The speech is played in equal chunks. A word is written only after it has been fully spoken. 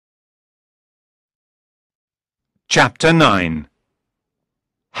Chapter 9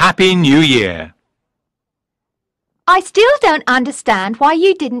 Happy New Year! I still don't understand why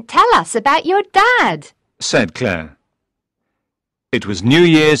you didn't tell us about your dad, said Claire. It was New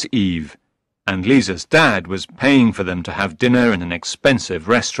Year's Eve, and Lisa's dad was paying for them to have dinner in an expensive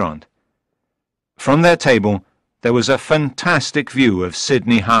restaurant. From their table, there was a fantastic view of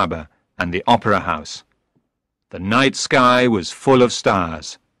Sydney Harbour and the Opera House. The night sky was full of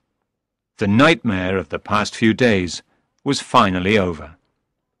stars. The nightmare of the past few days was finally over.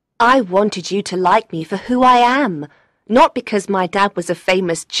 I wanted you to like me for who I am, not because my dad was a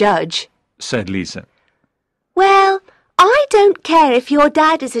famous judge, said Lisa. Well, I don't care if your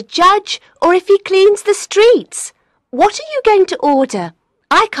dad is a judge or if he cleans the streets. What are you going to order?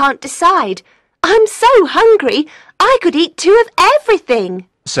 I can't decide. I'm so hungry, I could eat 2 of everything,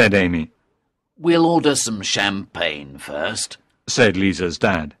 said Amy. We'll order some champagne first, said Lisa's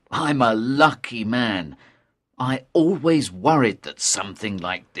dad. I'm a lucky man. I always worried that something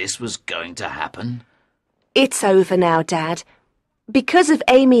like this was going to happen. It's over now, Dad. Because of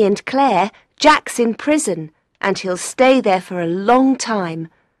Amy and Claire, Jack's in prison, and he'll stay there for a long time.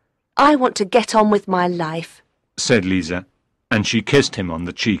 I want to get on with my life, said Lisa, and she kissed him on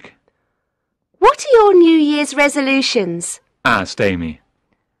the cheek. What are your New Year's resolutions? Asked Amy.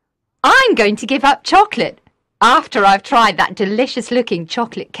 I'm going to give up chocolate after I've tried that delicious-looking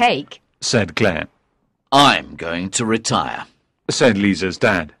chocolate cake, said Claire. I'm going to retire, said Lisa's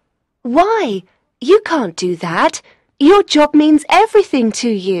dad. Why? You can't do that. Your job means everything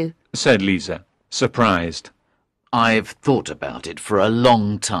to you, said Lisa, surprised. I've thought about it for a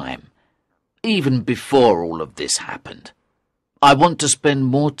long time, even before all of this happened. I want to spend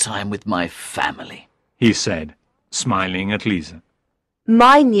more time with my family, he said, smiling at Lisa.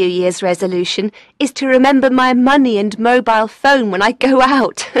 My New Year's resolution is to remember my money and mobile phone when I go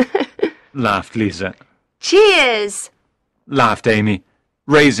out, laughed Lisa. Cheers! Laughed Amy,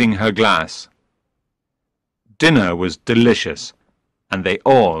 raising her glass. Dinner was delicious, and they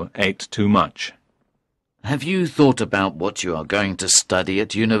all ate too much. Have you thought about what you are going to study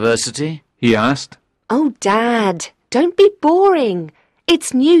at university? He asked. Oh, Dad, don't be boring.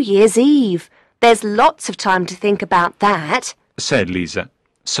 It's New Year's Eve. There's lots of time to think about that, said Lisa,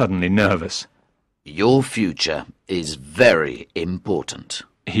 suddenly nervous. Your future is very important,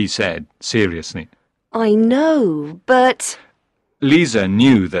 he said seriously. I know, but... Lisa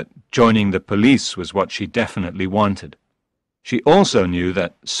knew that joining the police was what she definitely wanted. She also knew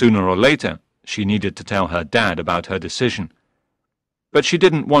that sooner or later she needed to tell her dad about her decision. But she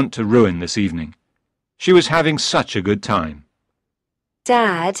didn't want to ruin this evening. She was having such a good time.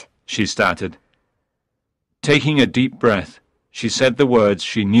 Dad, she started. Taking a deep breath, she said the words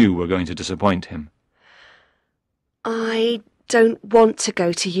she knew were going to disappoint him. I don't want to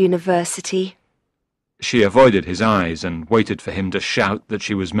go to university. She avoided his eyes and waited for him to shout that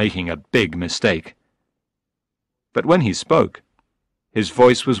she was making a big mistake. But when he spoke, his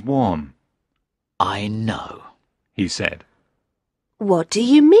voice was warm. I know, he said. What do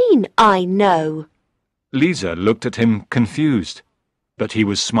you mean, I know? Lisa looked at him confused, but he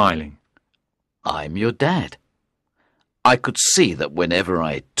was smiling. I'm your dad. I could see that whenever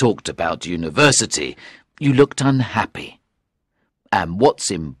I talked about university, you looked unhappy. And what's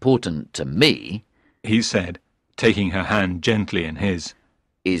important to me, he said, taking her hand gently in his,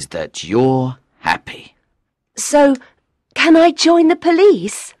 is that you're happy. So, can I join the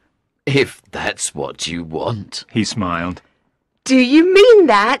police? If that's what you want, he smiled. Do you mean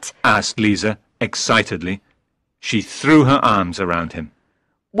that? Asked Lisa, excitedly. She threw her arms around him.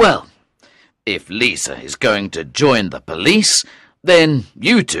 Well, if Lisa is going to join the police, then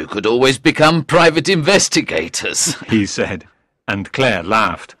you two could always become private investigators, he said, and Claire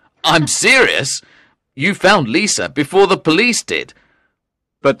laughed. I'm serious. You found Lisa before the police did.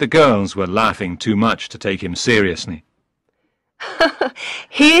 But the girls were laughing too much to take him seriously.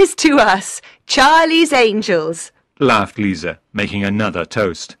 Here's to us, Charlie's Angels, laughed Lisa, making another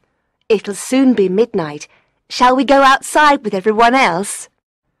toast. It'll soon be midnight. Shall we go outside with everyone else?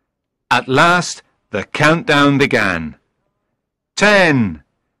 At last, the countdown began. 10,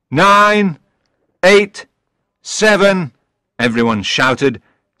 9, 8, 7, everyone shouted.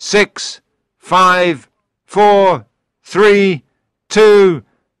 6, 5, 4, 3, 2,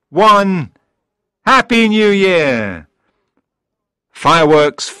 1. Happy New Year!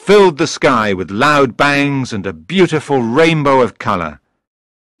 Fireworks filled the sky with loud bangs and a beautiful rainbow of colour.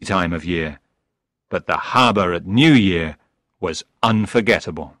 Time of year, but the harbour at New Year was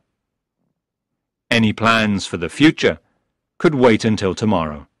unforgettable. Any plans for the future could wait until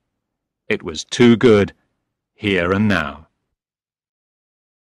tomorrow. It was too good here and now.